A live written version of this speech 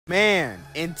Man,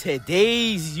 in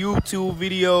today's YouTube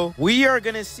video, we are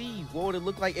gonna see what would it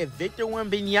look like if Victor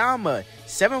Wembanyama,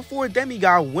 7'4"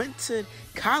 demigod, went to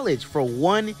college for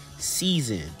one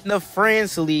season. In the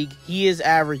France League, he is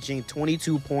averaging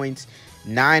 22 points,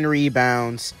 9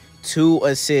 rebounds, 2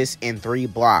 assists, and 3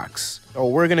 blocks. So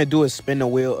we're going to do a spin the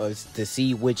wheel to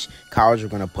see which college we're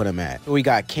going to put him at. So we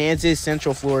got Kansas,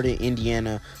 Central Florida,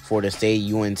 Indiana, Florida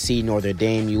State, UNC, Notre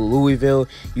Dame, Louisville,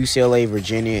 UCLA,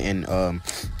 Virginia, and a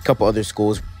couple other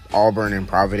schools, Auburn and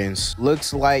Providence.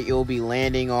 Looks like it'll be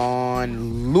landing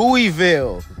on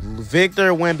Louisville. Victor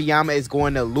Wembanyama is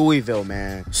going to Louisville,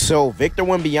 man. So Victor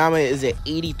Wembanyama is at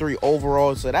 83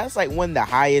 overall, so that's like one of the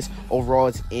highest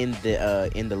overalls in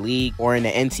the league or in the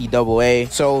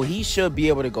NCAA. So he should be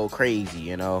able to go crazy,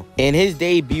 you know. In his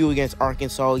debut against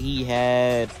Arkansas, he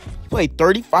played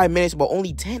 35 minutes, but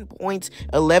only 10 points,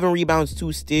 11 rebounds,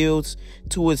 2 steals,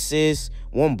 2 assists,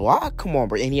 1 block. Come on,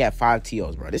 bro. And he had 5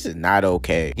 TOs, bro. This is not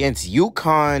okay. Against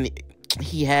UConn,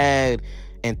 he had,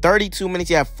 in 32 minutes,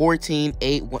 he had 14,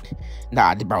 8, 1.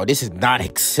 Nah, bro, this is not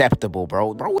acceptable,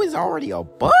 bro. Bro is already a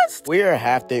bust. We're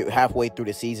halfway through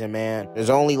the season, man. There's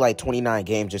only like 29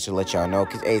 games, just to let y'all know,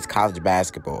 because it's college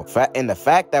basketball. And the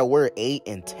fact that we're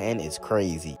 8-10 is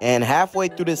crazy. And halfway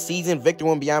through the season, Victor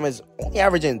Wembanyama is only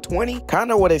averaging 20. Kind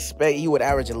of would expect he would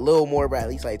average a little more, but at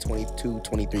least like 22,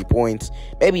 23 points,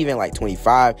 maybe even like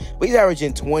 25. But he's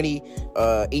averaging 20,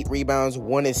 8 rebounds,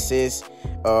 1 assist,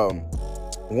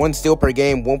 1 steal per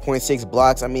game, 1.6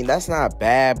 blocks. I mean, that's not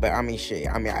bad, but I mean, shit.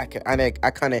 I mean, I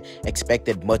kind of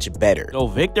expected much better. So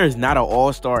Victor is not an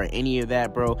all-star or any of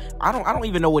that, bro. I don't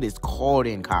even know what it's called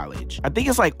in college. I think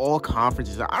it's like all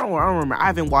conferences. I don't remember. I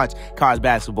haven't watched college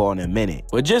basketball in a minute.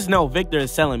 But just know Victor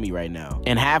is selling me right now.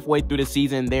 And halfway through the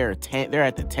season, they're at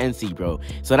the 10 seed, bro.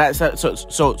 So that's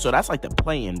like the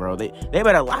play-in, bro. They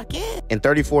better lock in. In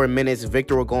 34 minutes,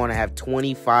 Victor will go on to have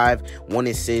 25, 1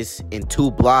 assist, and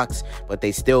 2 blocks, but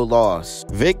they still lost.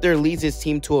 Victor leads his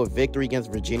team to a victory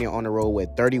against Virginia on the road with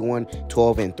 31,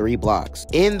 12, and 3 blocks.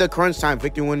 In the crunch time,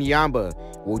 Victor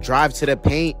Wembanyama will drive to the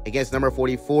paint against number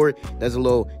 44, does a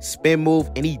little spin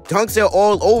move, and he dunks it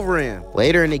all over him.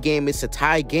 Later in the game, it's a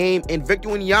tie game, and Victor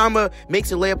Wembanyama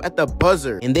makes a layup at the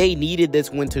buzzer, and they needed this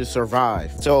win to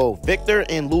survive. So Victor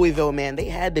and Louisville, man, they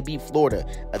had to beat Florida,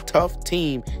 a tough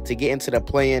team to get into the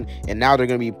play-in, and now they're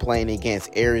going to be playing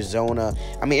against Arizona.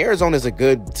 I mean, Arizona's a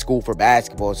good school for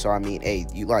basketball. So, I mean, hey,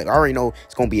 you like already know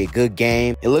it's going to be a good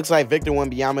game. It looks like Victor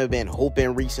Wembanyama been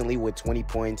hoping recently with 20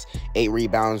 points, 8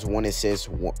 rebounds, 1 assist,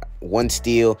 1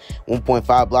 steal,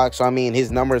 1.5 blocks. So, I mean,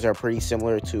 his numbers are pretty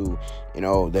similar to, you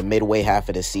know, the midway half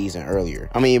of the season earlier.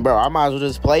 I mean, bro, I might as well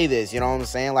just play this. You know what I'm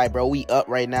saying? Like, bro, we up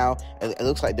right now. It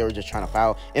looks like they were just trying to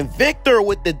foul. And Victor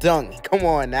with the dunk. Come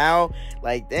on now.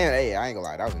 Like, damn, hey, I ain't gonna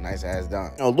lie. That was a nice-ass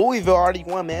dunk. You know, Louisville already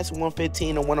won, man. It's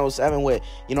 115 to 107 with,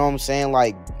 you know what I'm saying,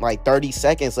 like 30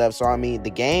 seconds left. So, I mean, the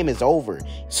game is over.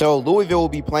 So, Louisville will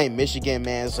be playing Michigan,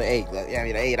 man. So, hey, I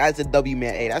mean, hey, that's a W,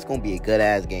 man. Hey, that's gonna be a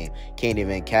good-ass game. Can't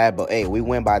even cap, but, hey, we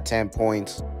win by 10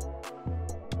 points.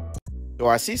 So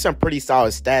I see some pretty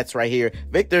solid stats right here.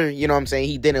 Victor, you know what I'm saying,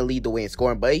 he didn't lead the way in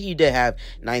scoring, but he did have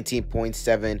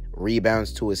 19.7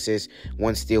 rebounds, 2 assists,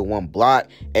 1 steal, 1 block,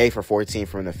 8 for 14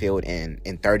 from the field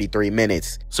in 33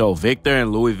 minutes. So Victor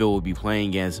and Louisville will be playing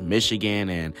against Michigan,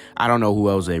 and I don't know who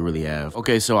else they really have.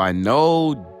 Okay, so I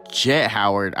know Jet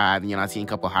Howard, I've seen a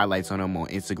couple highlights on him on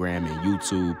Instagram and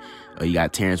YouTube. You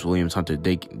got Terrence Williams, Hunter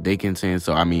Dickinson.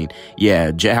 So, I mean, yeah,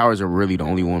 Jet Howard's really the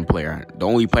only player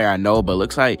I know. But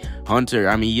looks like Hunter,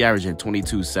 I mean, he averaging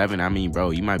 22-7. I mean, bro,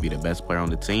 you might be the best player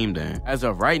on the team then. As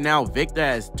of right now, Victor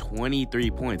has 23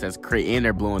 points. That's crazy. And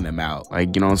they're blowing them out.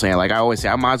 Like, you know what I'm saying? Like I always say,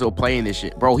 I might as well play in this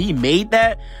shit. Bro, he made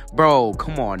that? Bro,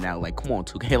 come on now. Like, come on,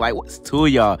 2K. Like, what's to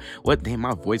y'all? What? Damn,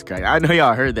 my voice cracked. I know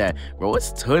y'all heard that. Bro,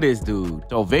 what's to this dude?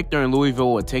 So, Victor and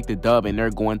Louisville will take the dub, and they're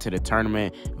going to the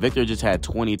tournament. Victor just had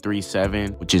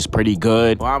 23-7, which is pretty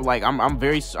good. Well, I'm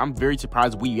very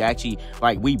surprised we actually,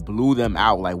 like, we blew them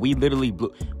out. Like, we literally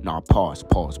blew. No, pause,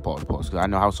 because I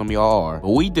know how some of y'all are.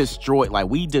 But we destroyed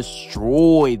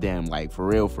them, like, for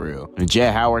real. And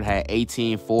Jet Howard had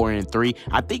 18, 4, and 3.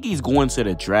 I think he's going to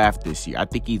the draft this year. I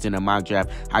think he's in a mock draft.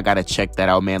 I gotta check that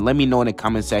out, man. Let me know in the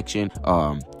comment section.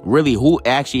 Really,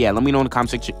 let me know in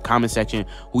the comment section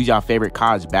who's your favorite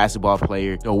college basketball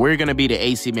player. So we're gonna be the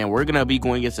AC, man. We're gonna be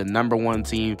going against the #1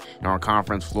 team in our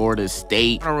conference, Florida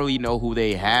State. I don't really know who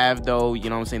they have, though, you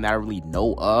know what I'm saying, that I really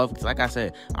know of. Because like I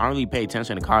said, I don't really pay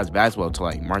attention to college basketball until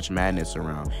like March Madness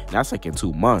around. And that's like in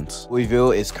 2 months.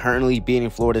 Louisville is currently beating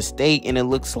Florida State, and it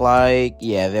looks like,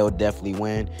 yeah, they'll definitely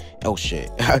win. Oh, shit.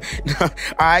 I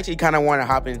actually kind of want to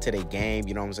hop into the game,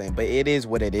 you know what I'm saying? But it is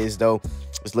what it is, though.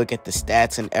 Let's look at the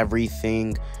stats and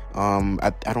everything.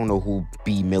 I don't know who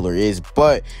B. Miller is,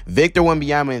 but Victor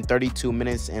Wembanyama in 32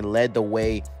 minutes and led the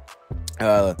way.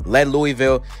 Led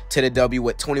Louisville to the W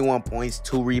with 21 points,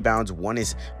 2 rebounds, 1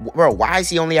 is... Bro, why is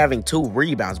he only having 2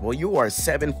 rebounds? Bro, you are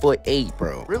 7'8",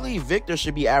 bro. Really, Victor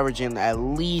should be averaging at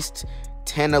least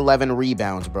 10, 11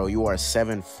 rebounds, bro. You are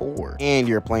 7'4", and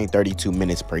you're playing 32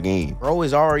 minutes per game. Bro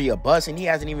is already a bust, and he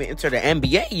hasn't even entered the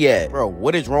NBA yet. Bro,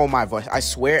 what is wrong with my voice? I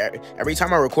swear, every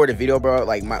time I record a video, bro,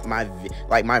 like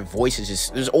my voice is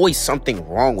just, there's always something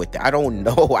wrong with it. I don't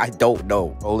know. I don't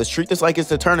know. Bro, let's treat this like it's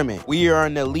the tournament. We are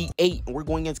in the Elite 8, and we're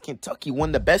going against Kentucky, one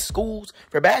of the best schools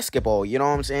for basketball. You know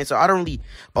what I'm saying? So I don't really,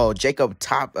 Jacob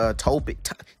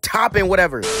Toppin,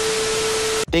 whatever.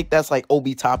 I think that's like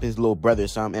Obi Toppin's little brother or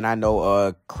something. And I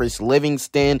know Chris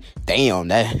Livingston. Damn,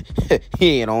 that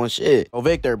he ain't on shit. Oh,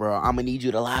 Victor, bro, I'm gonna need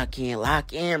you to lock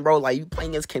in, bro. Like, you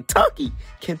playing against Kentucky,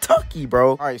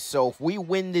 bro. All right, so if we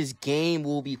win this game,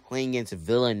 we'll be playing against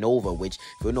Villanova, which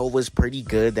Villanova's pretty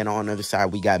good. Then on the other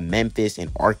side, we got Memphis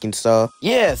and Arkansas.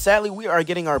 Yeah, sadly, we are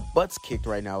getting our butts kicked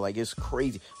right now. Like, it's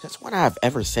crazy. That's when I've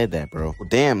ever said that, bro. Well,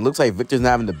 damn, looks like Victor's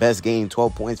not having the best game.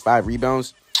 12 points, 5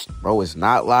 rebounds. Bro, it's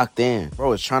not locked in.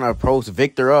 Bro, it's trying to approach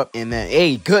Victor up, and then,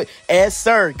 hey, good, yes,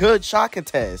 sir, good shot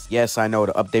contest. Yes, I know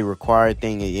the update required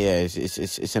thing. Yeah,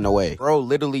 it's in the way. Bro,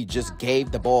 literally just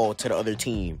gave the ball to the other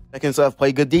team. Second stuff,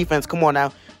 play good defense. Come on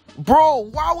now, bro.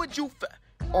 Why would you?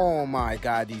 Oh my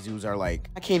God, these dudes are like,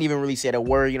 I can't even really say the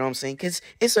word, you know what I'm saying? Cause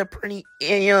it's a pretty,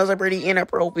 it's a pretty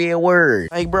inappropriate word.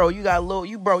 Like, bro, you got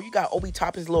Obi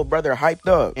Toppin's little brother hyped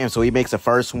up. And so he makes the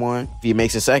first one. He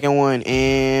makes the second one,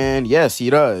 and yes, he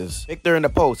does. Victor in the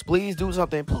post. Please do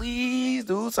something. Please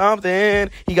do something.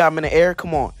 He got him in the air.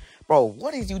 Come on. Bro,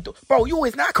 what is you do? Bro, you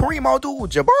is not Kareem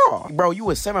Abdul-Jabbar. Bro, you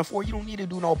is 7'4". You don't need to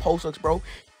do no post-ups, bro.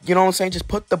 You know what I'm saying? Just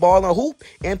put the ball in the hoop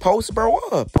and post, bro,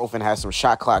 up. Bro finna have some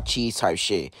shot clock cheese type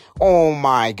shit. Oh,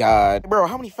 my God. Bro,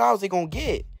 how many fouls they gonna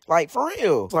get? Like, for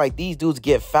real. It's like these dudes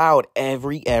get fouled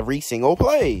every single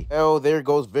play. Oh, there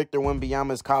goes Victor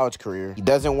Wembanyama's college career. He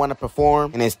doesn't want to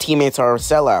perform, and his teammates are a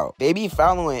sellout. They be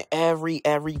fouling every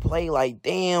play. Like,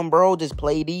 damn, bro, just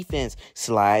play defense.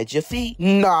 Slide your feet.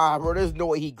 Nah, bro, there's no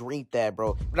way he greened that,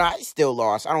 bro. Nah, he still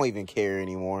lost. I don't even care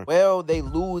anymore. Well, they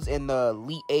lose in the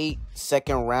Elite 8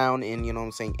 second round in, you know what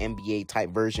I'm saying, NBA type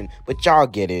version. But y'all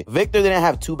get it. Victor didn't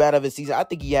have too bad of a season. I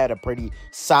think he had a pretty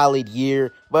solid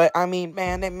year. But, I mean,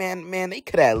 man, they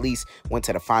could have at least went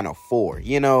to the Final Four,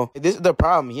 you know? This is the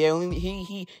problem.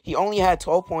 He only had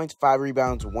 12 points, 5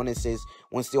 rebounds, 1 assist,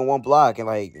 1 steal, 1 block. And,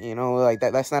 like, you know, like,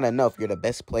 that's not enough. You're the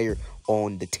best player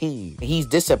on the team. He's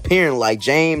disappearing like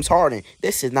James Harden.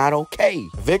 This is not okay.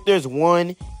 Victor's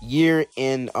 1 year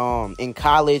in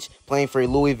college playing for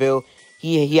Louisville.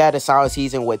 He had a solid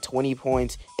season with 20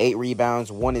 points, 8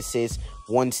 rebounds, 1 assist,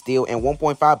 1 steal, and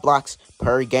 1.5 blocks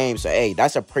per game. So, hey,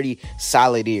 that's a pretty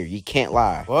solid year. You can't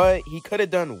lie. But he could have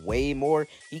done way more.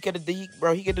 He could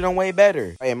have done way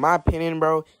better. In my opinion,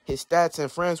 bro, his stats in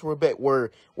France were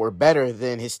better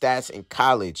than his stats in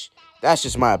college. That's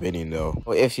just my opinion, though.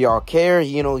 Well, if y'all care,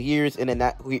 you know, here's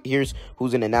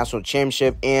who's in the national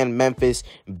championship, and Memphis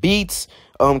beats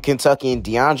Kentucky and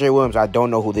DeAndre Williams. I don't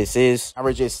know who this is.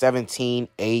 Averages 17,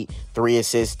 8, 3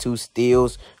 assists, 2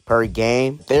 steals per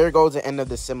game. There goes the end of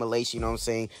the simulation, you know what I'm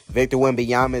saying? Victor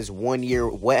Wembanyama's 1 year.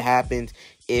 What happens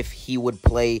if he would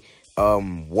play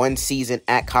 1 season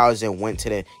at college and went to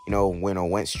the,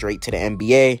 went straight to the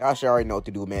NBA? Y'all should already know what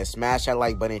to do, man. Smash that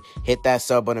like button, hit that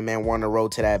sub button, man. We're on the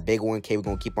road to that big 1K. We're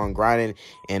gonna keep on grinding,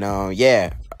 and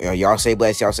yeah, y'all stay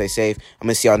blessed, y'all stay safe. I'm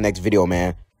gonna see y'all next video,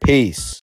 man. Peace.